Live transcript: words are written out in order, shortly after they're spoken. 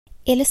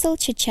Illicit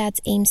Chit Chats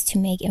aims to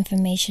make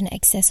information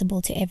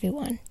accessible to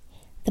everyone.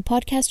 The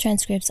podcast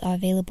transcripts are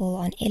available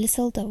on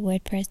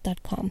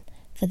illicit.wordpress.com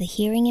for the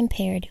hearing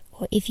impaired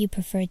or if you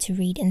prefer to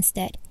read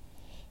instead.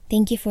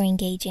 Thank you for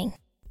engaging.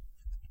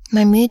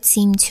 My mood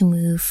seemed to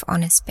move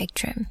on a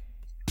spectrum.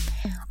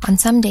 On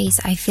some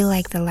days, I feel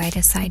like the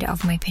lighter side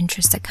of my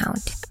Pinterest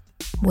account,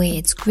 where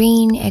it's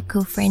green,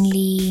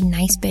 eco-friendly,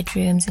 nice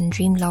bedrooms and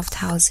dream loft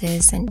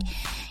houses and,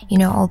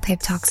 all pep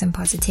talks and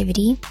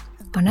positivity.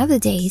 On other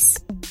days,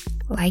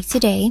 like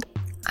today,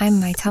 I'm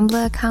my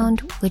Tumblr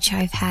account, which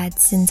I've had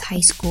since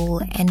high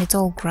school, and it's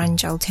all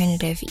grunge,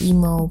 alternative,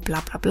 emo,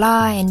 blah blah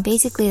blah, and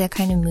basically the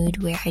kind of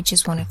mood where I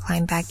just want to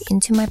climb back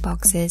into my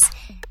boxes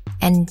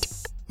and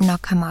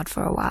not come out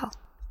for a while.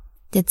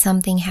 Did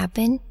something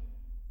happen?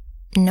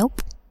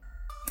 Nope.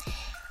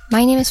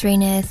 My name is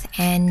Raineth,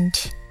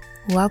 and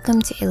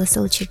welcome to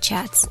Illicit Chit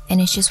Chats,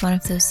 and it's just one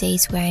of those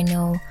days where I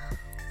know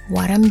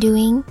what I'm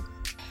doing,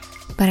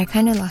 but I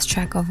kind of lost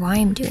track of why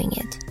I'm doing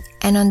it.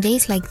 And on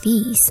days like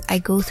these, I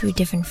go through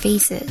different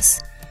phases.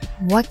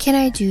 What can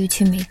I do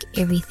to make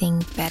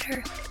everything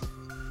better?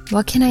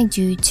 What can I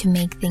do to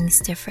make things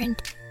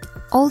different?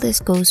 All this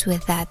goes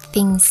with that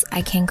things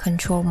I can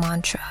control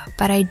mantra,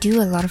 but I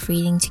do a lot of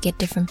reading to get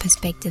different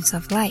perspectives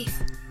of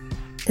life.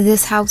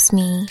 This helps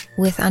me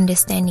with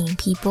understanding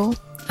people,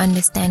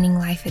 understanding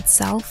life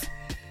itself,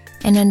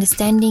 and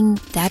understanding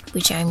that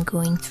which I'm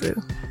going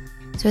through.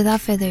 So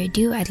without further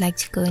ado, I'd like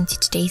to go into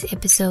today's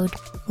episode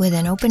with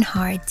an open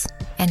heart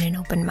and an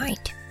open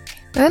mind.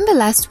 Remember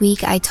last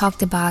week I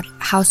talked about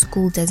how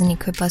school doesn't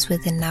equip us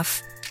with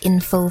enough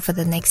info for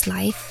the next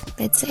life,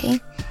 let's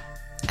say?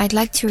 I'd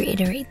like to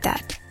reiterate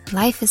that.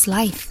 Life is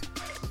life.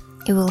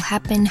 It will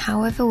happen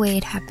however way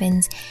it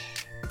happens,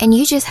 and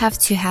you just have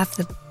to have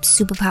the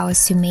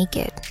superpowers to make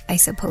it, I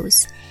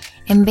suppose.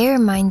 And bear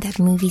in mind that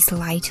movies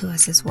lie to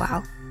us as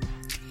well.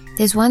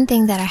 There's one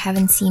thing that I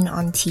haven't seen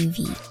on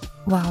TV.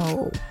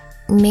 Well,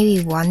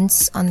 maybe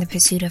once on The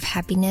Pursuit of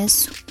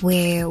Happiness,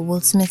 where Will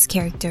Smith's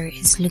character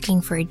is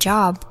looking for a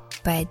job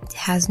but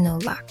has no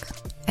luck.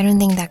 I don't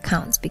think that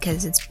counts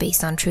because it's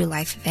based on true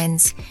life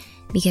events.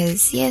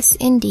 Because yes,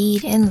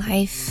 indeed, in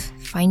life,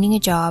 finding a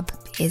job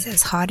is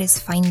as hard as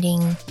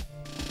finding...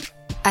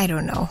 I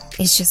don't know,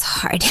 it's just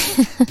hard.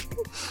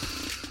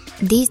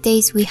 These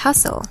days we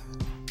hustle.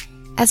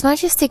 As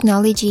much as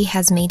technology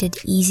has made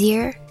it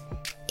easier,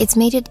 it's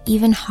made it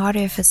even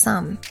harder for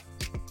some.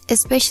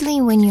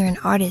 Especially when you're an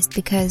artist,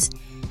 because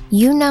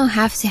you now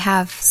have to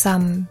have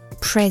some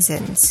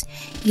presence.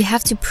 You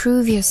have to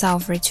prove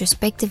yourself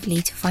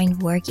retrospectively to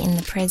find work in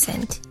the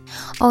present.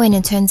 Oh, and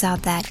it turns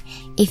out that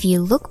if you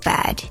look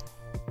bad,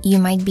 you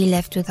might be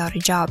left without a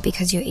job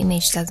because your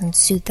image doesn't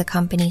suit the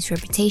company's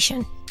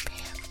reputation.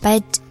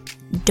 But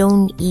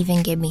don't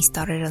even get me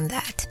started on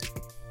that.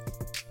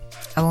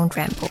 I won't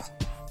ramble.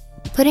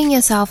 Putting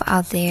yourself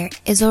out there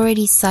is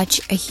already such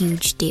a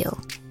huge deal.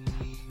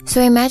 So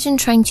imagine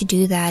trying to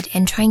do that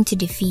and trying to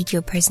defeat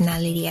your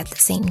personality at the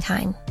same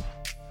time.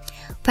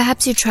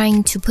 Perhaps you're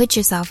trying to put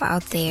yourself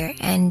out there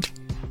and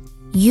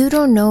you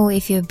don't know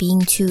if you're being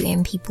too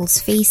in people's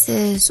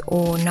faces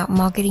or not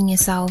marketing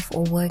yourself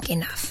or work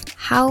enough.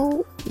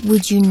 How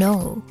would you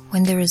know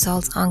when the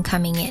results aren't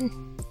coming in?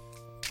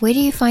 Where do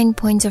you find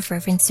points of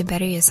reference to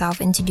better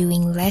yourself into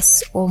doing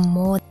less or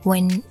more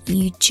when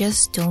you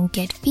just don't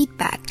get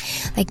feedback?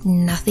 Like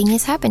nothing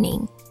is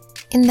happening.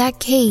 In that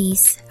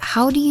case,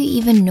 how do you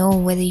even know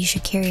whether you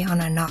should carry on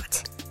or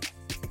not?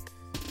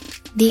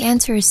 The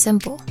answer is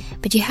simple,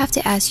 but you have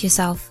to ask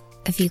yourself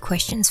a few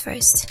questions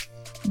first.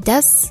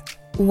 Does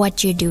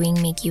what you're doing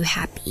make you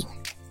happy?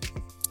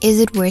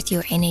 Is it worth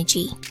your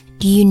energy?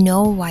 Do you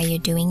know why you're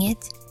doing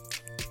it?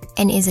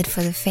 And is it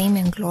for the fame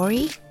and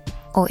glory,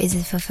 or is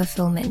it for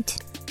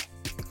fulfillment?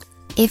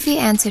 If you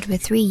answered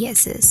with 3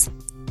 yeses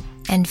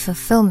and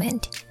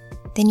fulfillment,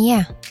 then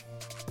yeah,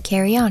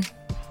 carry on.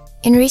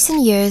 In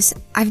recent years,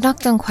 I've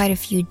knocked on quite a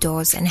few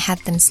doors and had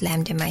them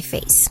slammed in my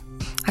face.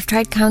 I've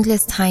tried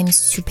countless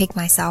times to pick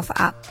myself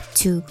up,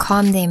 to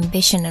calm the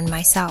ambition in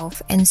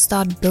myself and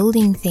start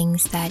building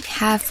things that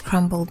have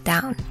crumbled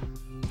down.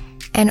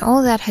 And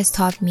all that has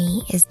taught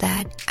me is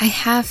that I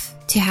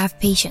have to have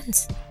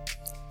patience.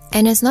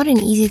 And it's not an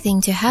easy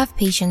thing to have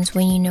patience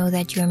when you know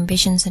that your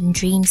ambitions and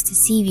dreams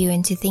deceive you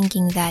into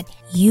thinking that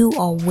you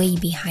are way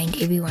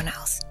behind everyone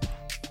else.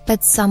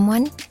 But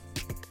someone,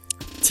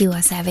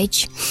 Tiwa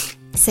Savage,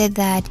 said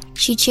that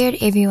she cheered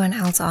everyone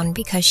else on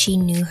because she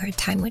knew her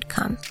time would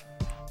come.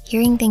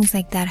 Hearing things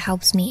like that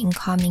helps me in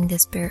calming the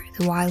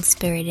wild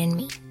spirit in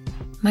me.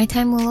 My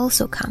time will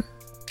also come.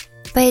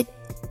 But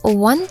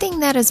one thing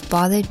that has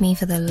bothered me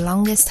for the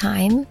longest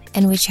time,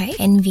 and which I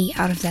envy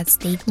out of that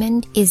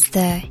statement, is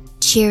the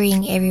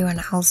cheering everyone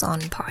else on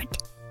part.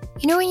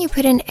 You know when you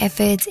put in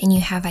efforts and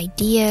you have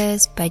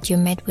ideas, but you're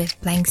met with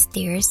blank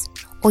stares?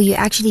 Or you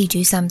actually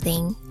do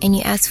something and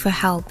you ask for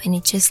help and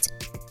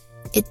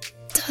it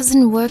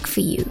doesn't work for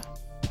you.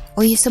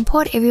 Or you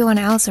support everyone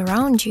else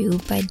around you,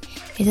 but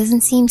it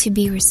doesn't seem to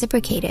be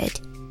reciprocated.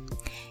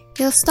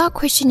 You'll start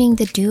questioning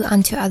the do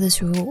unto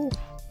others rule.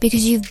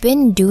 Because you've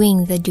been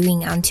doing the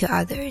doing unto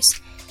others,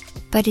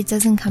 but it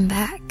doesn't come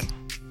back.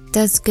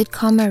 Does good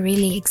karma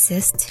really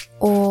exist?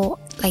 Or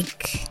I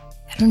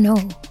don't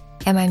know,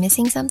 am I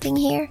missing something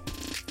here?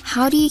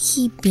 How do you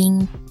keep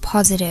being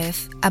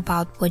positive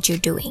about what you're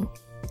doing?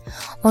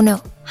 Or no,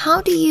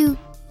 how do you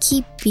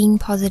keep being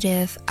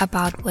positive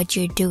about what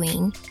you're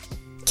doing,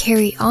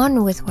 carry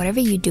on with whatever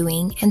you're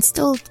doing, and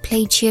still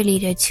play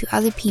cheerleader to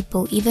other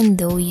people even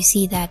though you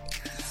see that,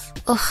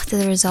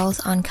 the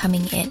results aren't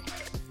coming in?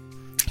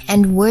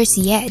 And worse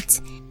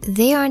yet,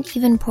 they aren't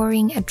even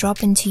pouring a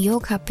drop into your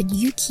cup, but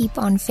you keep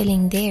on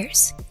filling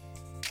theirs.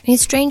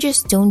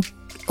 Strangers don't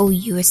owe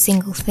you a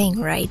single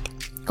thing, right?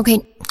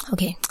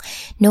 Okay,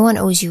 no one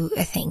owes you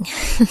a thing.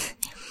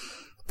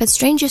 But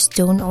strangers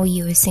don't owe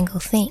you a single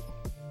thing.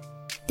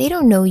 They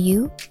don't know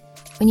you.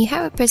 When you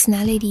have a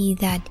personality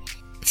that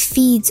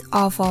feeds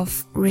off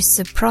of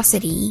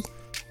reciprocity,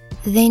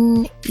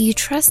 then you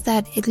trust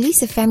that at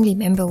least a family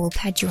member will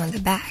pat you on the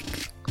back.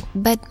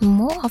 But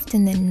more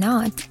often than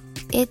not,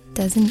 it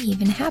doesn't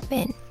even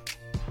happen.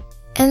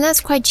 And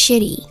that's quite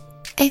shitty.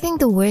 I think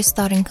the worst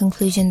thought and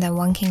conclusion that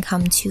one can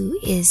come to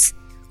is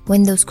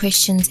when those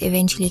questions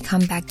eventually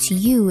come back to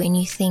you and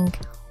you think,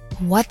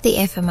 what the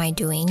F am I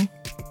doing?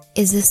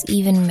 Is this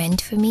even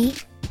meant for me?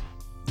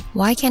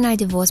 Why can't I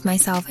divorce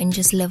myself and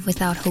just live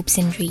without hopes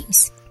and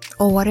dreams?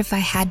 Or what if I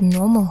had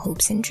normal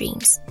hopes and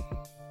dreams?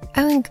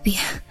 I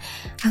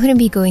wouldn't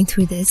be going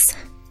through this.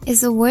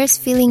 It's the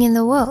worst feeling in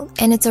the world,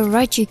 and it's a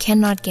rut you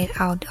cannot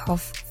get out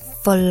of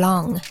for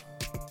long.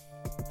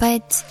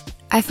 But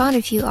I found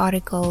a few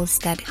articles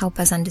that help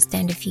us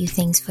understand a few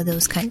things for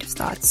those kind of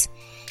thoughts.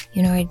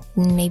 It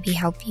maybe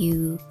help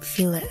you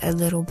feel a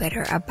little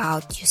better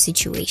about your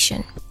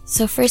situation.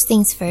 So first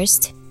things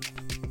first,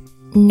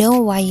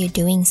 know why you're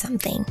doing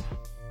something.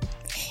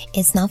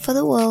 It's not for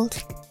the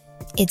world,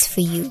 it's for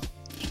you.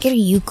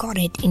 You got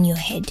it in your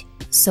head,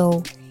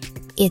 so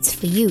it's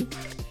for you.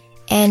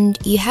 And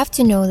you have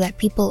to know that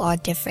people are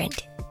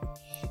different.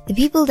 The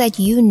people that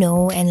you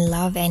know and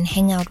love and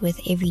hang out with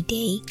every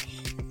day,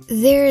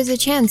 there is a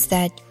chance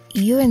that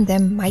you and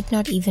them might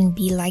not even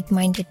be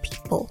like-minded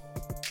people.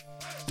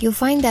 You'll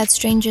find that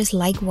strangers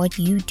like what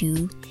you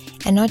do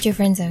and not your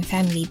friends and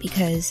family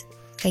because,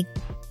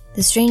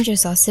 the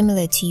strangers are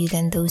similar to you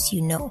than those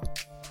you know.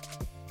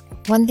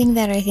 One thing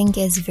that I think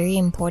is very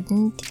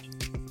important,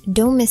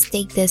 don't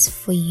mistake this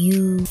for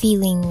you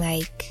feeling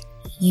like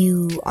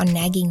you are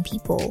nagging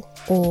people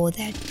or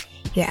that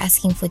you're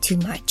asking for too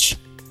much.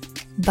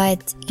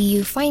 But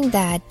you find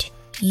that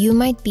you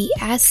might be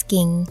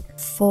asking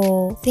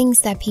for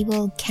things that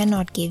people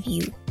cannot give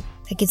you.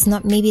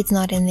 Maybe it's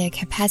not in their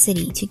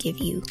capacity to give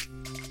you.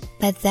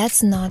 But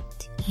that's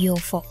not your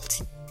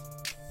fault.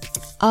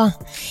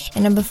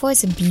 And number 4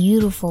 is a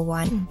beautiful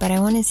one, but I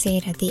want to say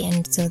it at the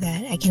end so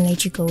that I can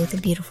let you go with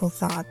a beautiful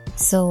thought.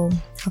 So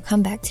I'll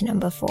come back to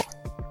number 4.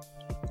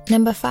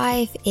 Number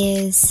 5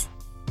 is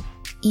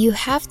you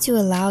have to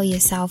allow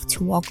yourself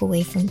to walk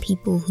away from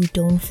people who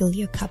don't fill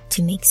your cup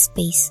to make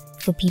space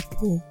for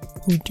people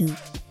who do.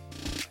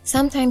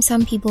 Sometimes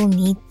some people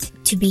need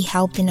to be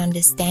helped in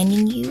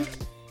understanding you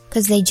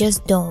because they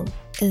just don't.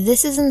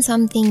 This isn't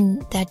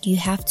something that you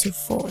have to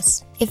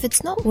force. If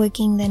it's not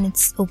working, then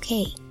it's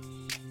okay.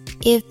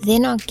 If they're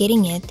not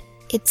getting it,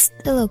 it's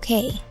still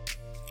okay.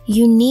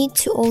 You need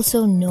to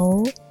also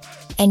know,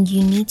 and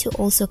you need to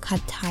also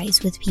cut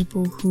ties with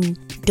people who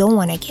don't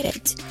want to get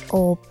it,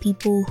 or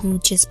people who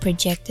just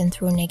project and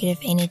throw negative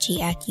energy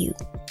at you.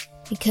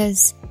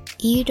 Because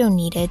you don't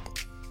need it.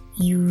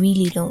 You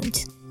really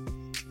don't.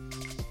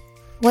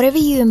 Whatever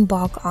you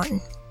embark on,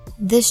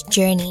 this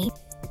journey,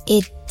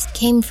 it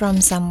came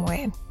from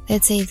somewhere.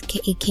 Let's say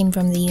it came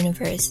from the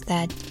universe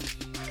that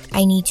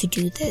I need to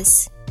do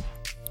this.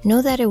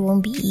 Know that it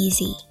won't be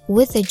easy.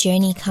 With the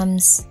journey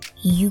comes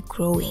you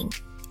growing.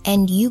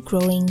 And you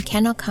growing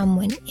cannot come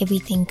when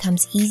everything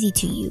comes easy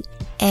to you.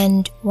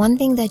 And one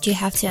thing that you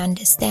have to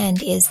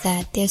understand is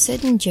that there are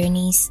certain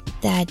journeys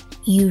that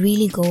you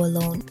really go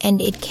alone.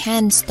 And it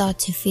can start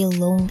to feel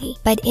lonely.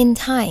 But in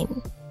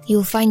time,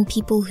 you'll find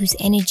people whose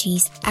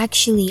energies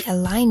actually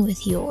align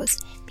with yours.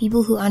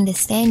 People who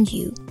understand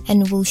you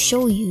and will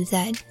show you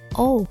that,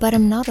 but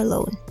I'm not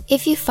alone.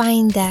 If you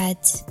find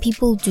that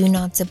people do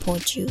not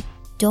support you,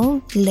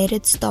 don't let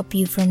it stop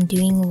you from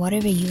doing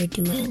whatever you're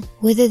doing.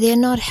 Whether they're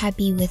not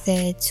happy with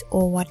it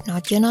or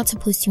whatnot, you're not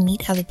supposed to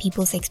meet other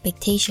people's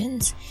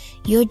expectations.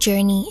 Your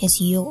journey is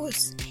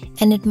yours.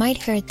 And it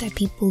might hurt that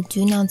people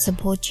do not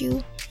support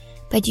you,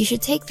 but you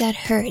should take that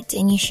hurt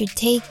and you should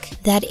take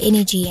that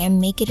energy and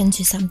make it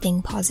into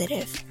something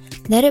positive.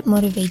 Let it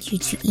motivate you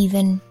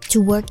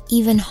to work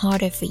even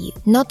harder for you.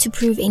 Not to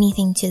prove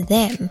anything to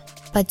them,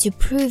 but to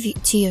prove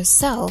to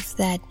yourself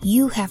that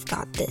you have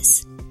got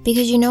this.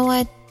 Because you know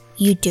what?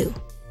 You do.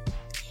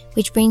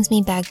 Which brings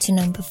me back to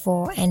number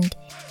 4 and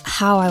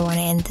how I want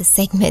to end this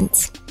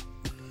segment.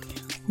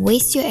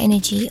 Waste your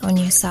energy on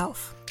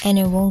yourself and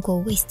it won't go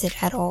wasted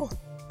at all.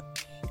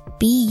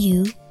 Be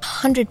you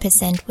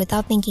 100%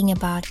 without thinking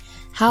about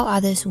how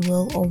others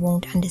will or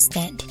won't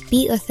understand.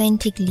 Be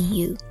authentically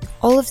you.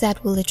 All of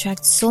that will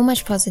attract so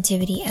much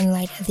positivity and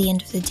light at the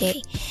end of the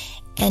day.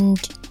 And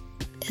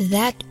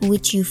that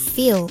which you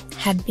feel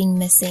had been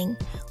missing,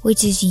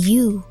 which is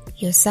you,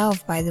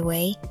 yourself by the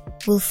way,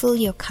 will fill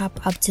your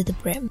cup up to the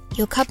brim.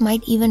 Your cup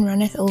might even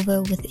runneth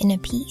over with inner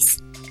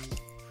peace.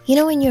 You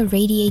know, when you're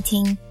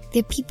radiating, there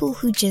are people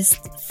who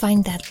just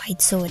find that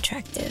light so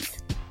attractive.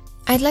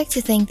 I'd like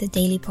to thank the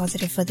Daily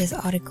Positive for this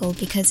article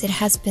because it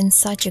has been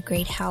such a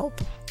great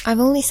help. I've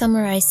only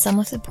summarized some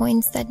of the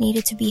points that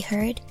needed to be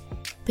heard,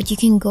 but you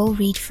can go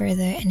read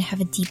further and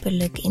have a deeper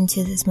look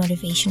into this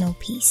motivational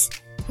piece.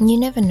 And you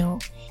never know,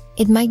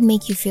 it might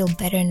make you feel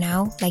better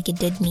now like it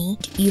did me.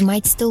 You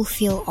might still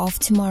feel off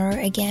tomorrow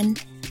again,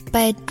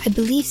 but I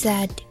believe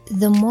that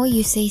the more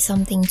you say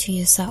something to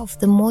yourself,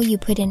 the more you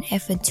put in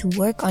effort to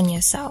work on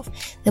yourself,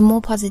 the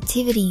more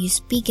positivity you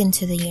speak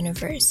into the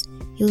universe,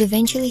 you'll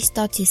eventually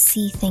start to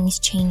see things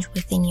change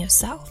within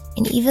yourself.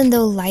 And even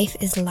though life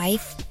is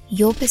life,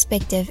 your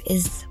perspective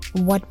is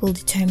what will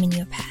determine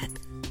your path.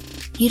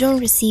 You don't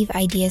receive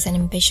ideas and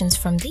ambitions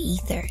from the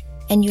ether,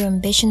 and your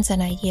ambitions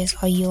and ideas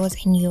are yours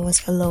and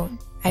yours alone.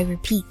 I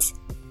repeat,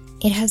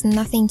 it has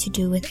nothing to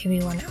do with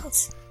everyone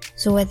else.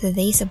 So whether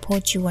they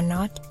support you or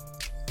not,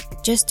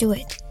 just do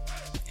it.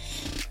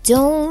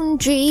 Don't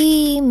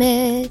dream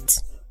it,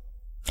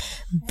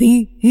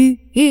 be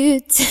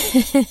it.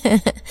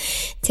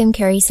 Tim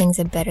Curry sings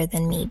it better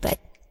than me, but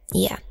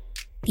yeah,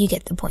 you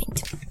get the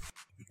point.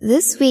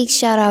 This week's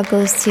shout out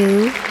goes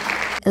to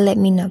Let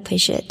Me Not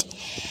Push It.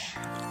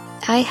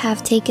 I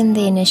have taken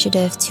the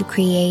initiative to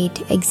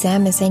create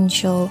exam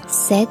essential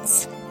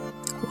sets.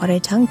 What a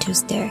tongue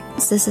twister.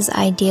 This is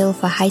ideal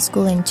for high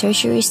school and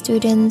tertiary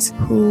students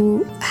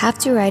who have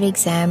to write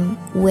exam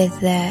with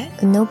the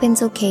no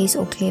pencil case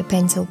or clear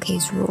pencil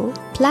case rule.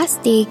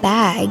 Plastic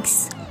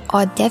bags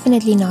are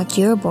definitely not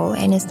durable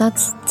and it's not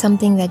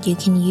something that you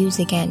can use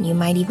again. You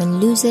might even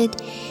lose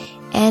it,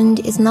 and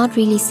it's not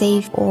really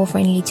safe or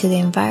friendly to the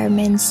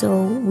environment,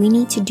 so we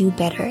need to do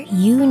better.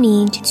 You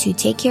need to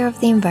take care of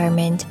the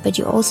environment, but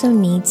you also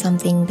need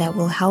something that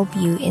will help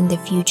you in the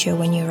future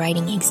when you're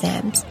writing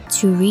exams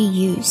to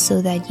reuse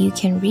so that you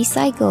can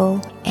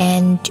recycle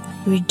and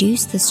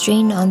reduce the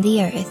strain on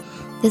the earth.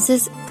 This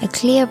is a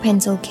clear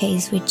pencil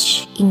case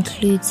which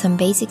includes some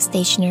basic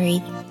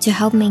stationery to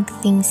help make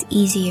things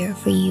easier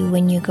for you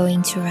when you're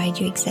going to write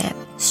your exam.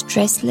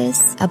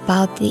 Stressless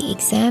about the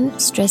exam,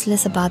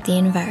 stressless about the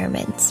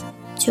environment.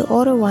 To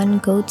order one,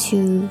 go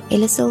to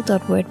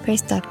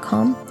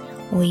illicil.wordpress.com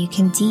or you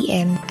can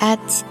DM at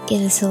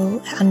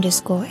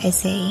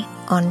illicil_SA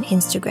on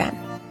Instagram.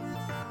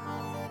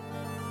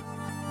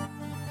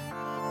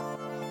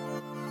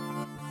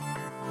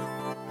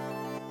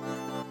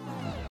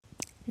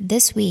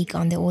 This week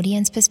on the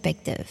audience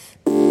perspective.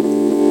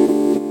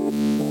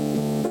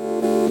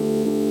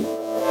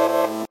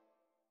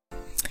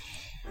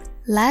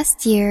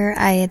 Last year,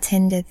 I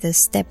attended the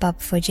Step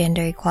Up for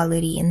Gender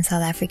Equality in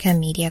South Africa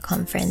Media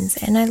Conference,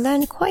 and I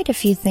learned quite a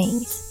few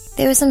things.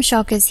 There were some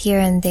shockers here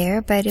and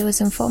there, but it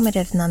was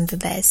informative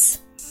nonetheless.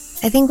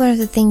 I think one of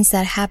the things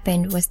that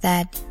happened was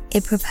that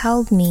it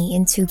propelled me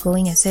into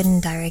going a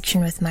certain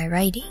direction with my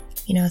writing,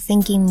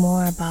 thinking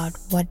more about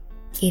what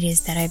it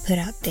is that I put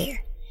out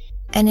there.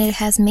 And it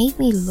has made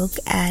me look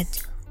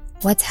at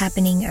what's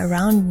happening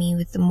around me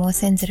with a more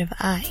sensitive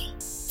eye.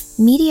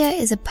 Media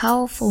is a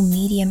powerful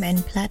medium and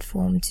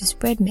platform to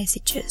spread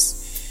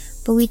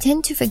messages, but we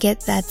tend to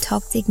forget that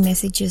toxic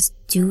messages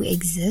do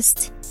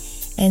exist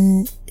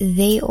and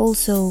they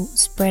also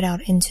spread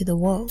out into the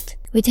world.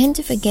 We tend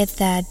to forget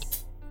that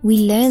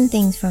we learn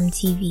things from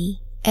TV,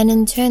 and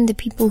in turn the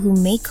people who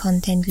make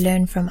content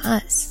learn from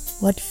us,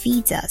 what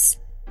feeds us.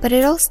 But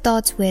it all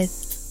starts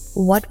with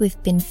what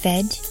we've been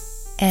fed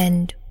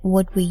and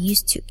what we're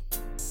used to.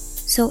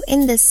 So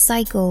in this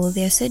cycle,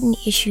 there are certain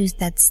issues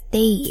that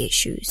stay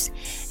issues.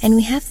 And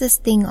we have this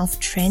thing of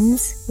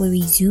trends where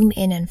we zoom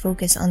in and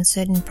focus on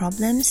certain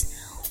problems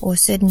or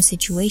certain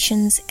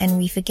situations, and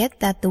we forget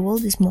that the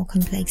world is more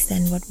complex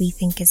than what we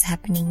think is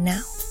happening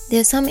now. There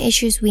are some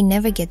issues we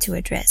never get to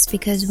address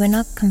because we're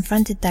not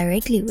confronted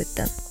directly with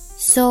them.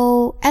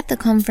 So at the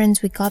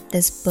conference, we got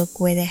this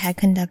book where they had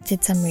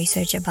conducted some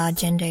research about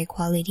gender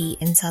equality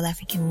in South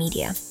African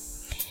media.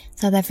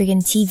 South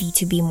African TV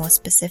to be more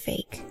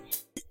specific.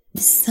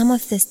 Some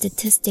of the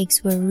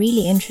statistics were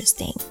really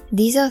interesting.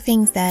 These are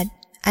things that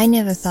I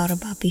never thought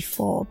about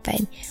before, but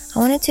I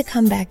wanted to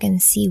come back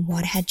and see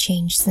what had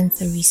changed since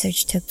the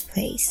research took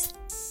place.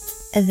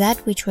 That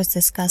which was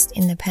discussed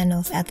in the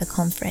panels at the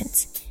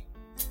conference.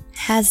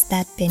 Has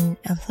that been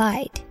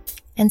applied?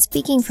 And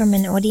speaking from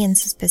an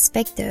audience's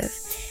perspective,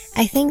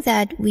 I think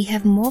that we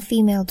have more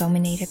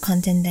female-dominated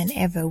content than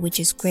ever, which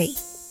is great.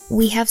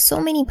 We have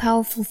so many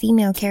powerful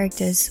female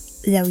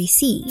characters that we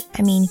see.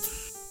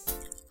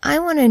 I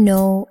want to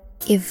know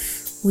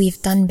if we've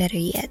done better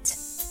yet.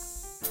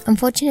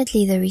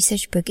 Unfortunately, the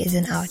research book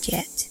isn't out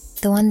yet.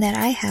 The one that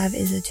I have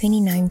is a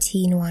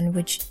 2019 one,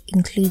 which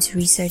includes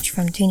research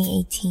from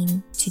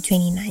 2018 to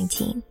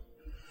 2019.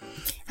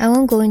 I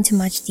won't go into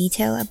much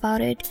detail about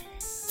it,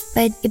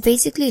 But it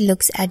basically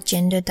looks at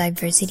gender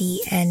diversity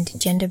and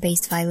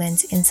gender-based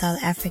violence in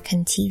South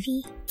African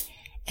TV.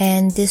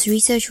 And this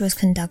research was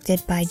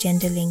conducted by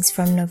Gender Links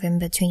from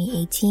November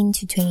 2018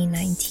 to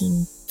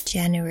 2019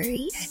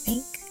 January, I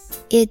think.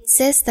 It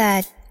says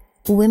that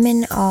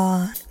women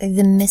are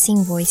the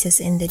missing voices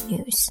in the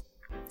news,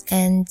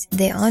 and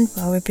they aren't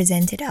well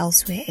represented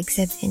elsewhere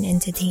except in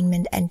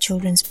entertainment and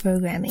children's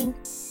programming.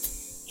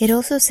 It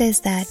also says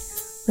that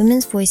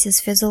women's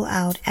voices fizzle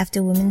out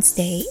after Women's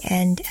Day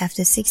and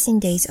after 16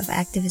 days of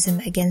activism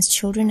against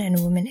children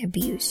and women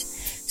abuse.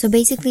 So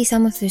basically,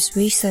 some of this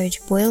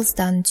research boils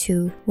down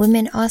to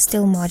women are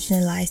still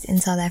marginalized in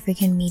South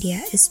African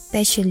media,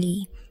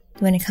 especially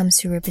when it comes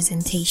to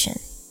representation.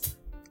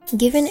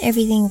 Given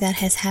everything that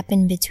has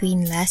happened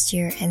between last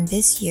year and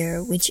this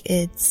year, which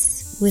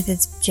is with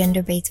its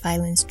gender-based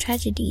violence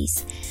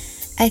tragedies,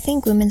 I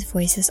think women's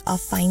voices are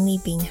finally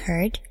being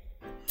heard.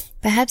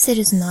 Perhaps it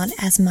is not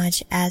as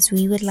much as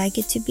we would like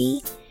it to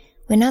be.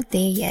 We're not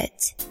there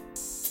yet,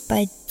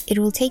 but it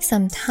will take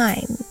some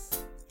time,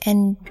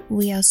 and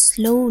we are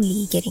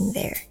slowly getting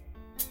there.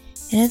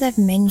 And as I've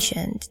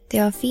mentioned,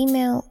 there are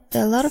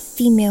a lot of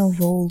female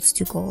roles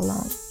to go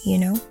along, you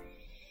know?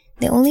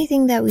 The only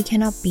thing that we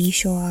cannot be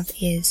sure of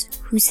is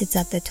who sits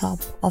at the top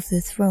of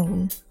the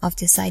throne of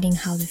deciding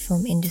how the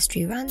film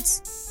industry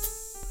runs.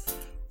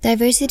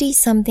 Diversity is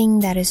something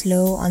that is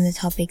low on the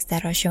topics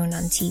that are shown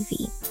on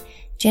TV.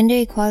 Gender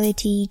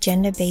equality,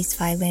 gender-based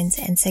violence,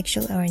 and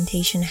sexual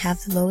orientation have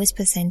the lowest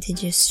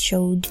percentages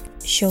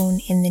shown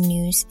in the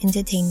news,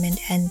 entertainment,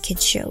 and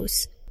kids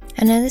shows.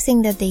 Another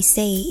thing that they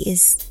say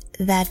is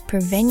that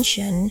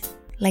prevention,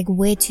 like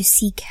where to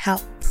seek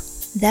help,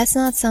 that's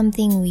not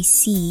something we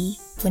see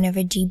whenever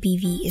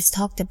GBV is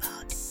talked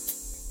about.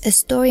 A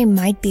story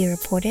might be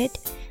reported,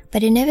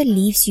 but it never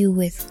leaves you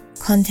with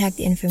contact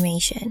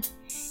information.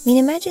 I mean,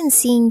 imagine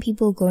seeing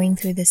people going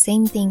through the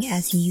same thing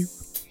as you.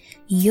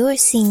 You're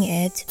seeing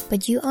it,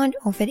 but you aren't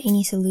offered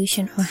any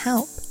solution or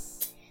help.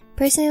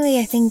 Personally,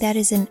 I think that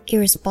is an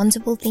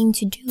irresponsible thing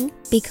to do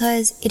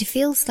because it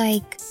feels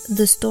like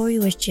the story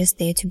was just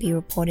there to be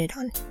reported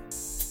on.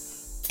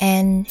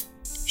 And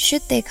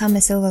should there come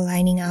a silver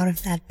lining out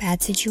of that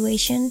bad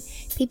situation,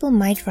 people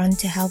might run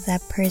to help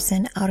that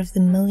person out of the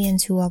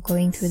millions who are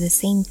going through the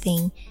same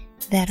thing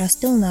that are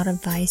still not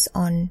advised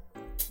on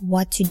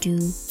what to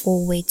do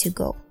or where to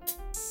go.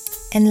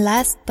 And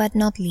last but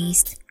not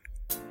least,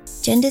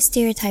 gender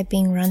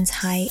stereotyping runs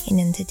high in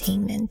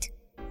entertainment.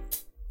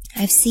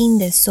 I've seen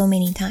this so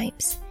many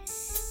times.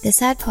 The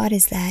sad part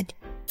is that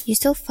you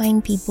still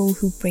find people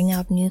who bring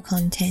out new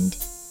content,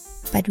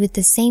 but with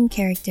the same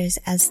characters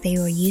as they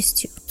were used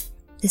to.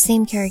 The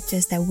same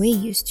characters that we're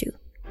used to.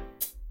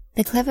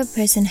 The clever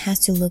person has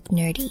to look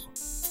nerdy,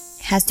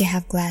 has to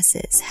have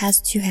glasses, has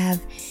to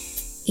have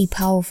a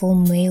powerful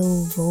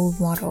male role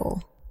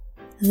model.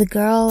 The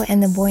girl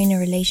and the boy in a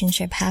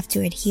relationship have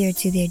to adhere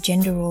to their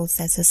gender roles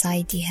that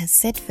society has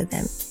set for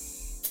them.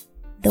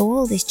 The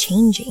world is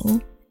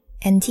changing,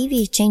 and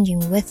TV is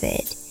changing with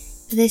it,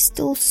 but there's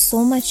still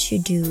so much to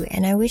do,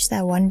 and I wish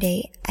that one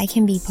day I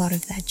can be part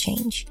of that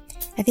change.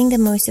 I think the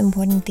most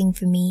important thing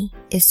for me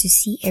is to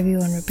see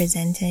everyone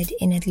represented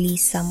in at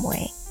least some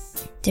way.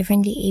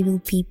 Differently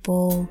abled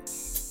people,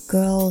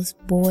 girls,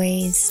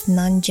 boys,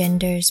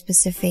 non-gender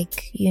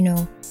specific,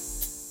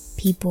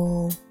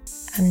 people,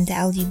 the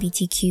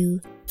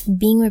LGBTQ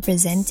being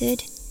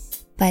represented,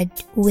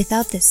 but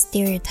without the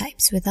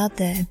stereotypes, without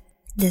the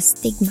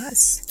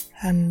stigmas,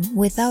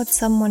 without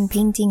someone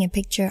painting a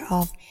picture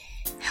of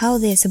how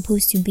they're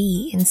supposed to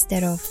be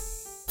instead of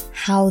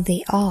how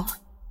they are.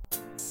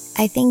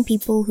 I think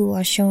people who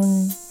are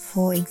shown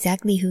for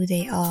exactly who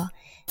they are,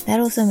 that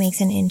also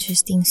makes an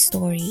interesting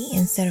story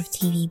instead of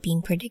TV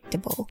being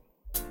predictable.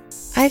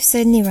 I've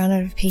certainly run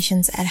out of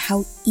patience at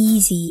how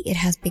easy it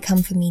has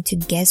become for me to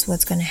guess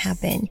what's going to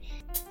happen.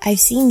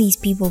 I've seen these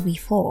people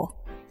before.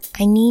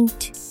 I need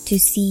to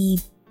see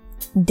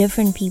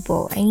different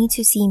people. I need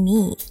to see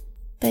me.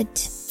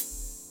 But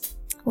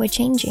we're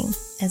changing,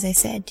 as I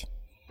said.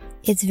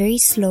 It's very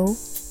slow,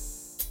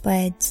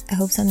 but I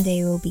hope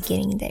someday we'll be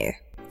getting there.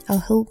 I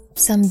hope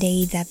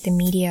someday that the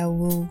media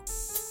will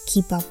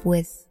keep up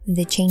with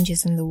the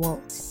changes in the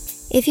world.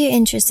 If you're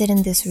interested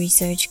in this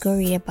research, go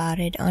read about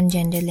it on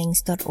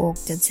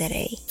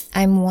genderlinks.org.za.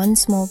 I'm one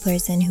small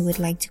person who would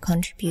like to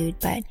contribute,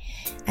 but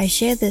I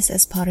share this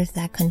as part of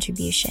that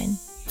contribution.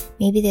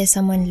 Maybe there's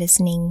someone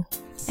listening.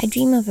 I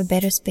dream of a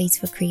better space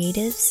for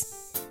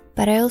creatives,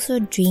 but I also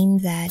dream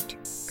that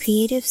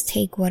creatives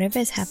take whatever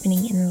is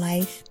happening in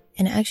life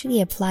and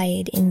actually apply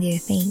it in their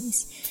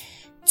things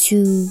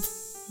to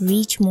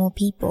reach more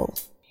people.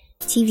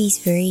 TV is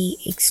very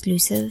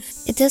exclusive.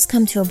 It does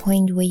come to a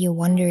point where you're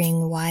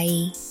wondering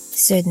why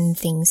certain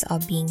things are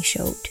being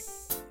showed.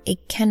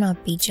 It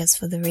cannot be just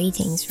for the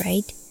ratings,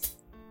 right?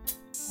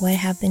 What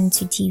happened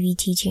to TV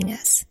teaching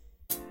us?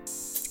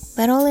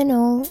 But all in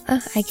all,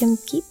 I can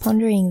keep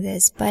pondering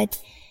this, but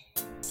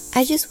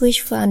I just wish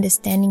for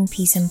understanding,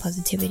 peace, and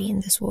positivity in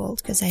this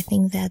world, because I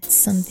think that's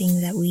something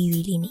that we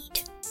really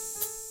need.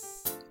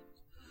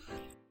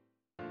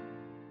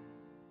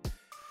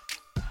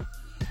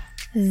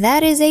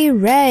 That is a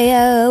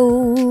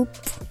wrap.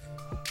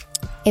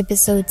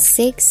 Episode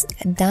 6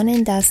 done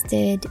and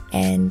dusted,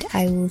 and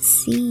I will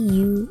see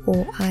you,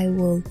 or I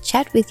will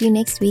chat with you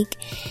next week.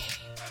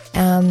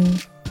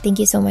 Thank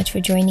you so much for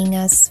joining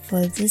us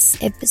for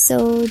this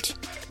episode.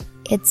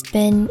 It's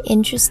been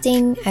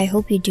interesting. I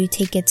hope you do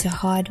take it to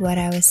heart what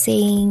I was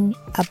saying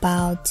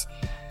about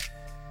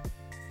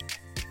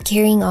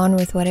carrying on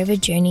with whatever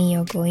journey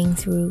you're going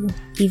through,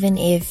 even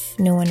if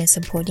no one is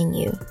supporting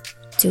you.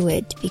 Do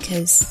it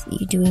because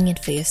you're doing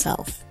it for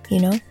yourself,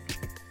 and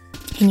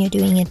you're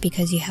doing it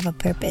because you have a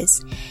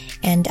purpose,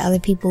 and other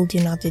people do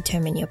not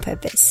determine your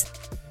purpose.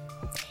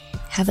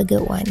 Have a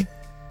good one.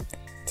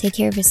 Take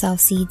care of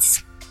yourself,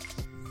 seeds.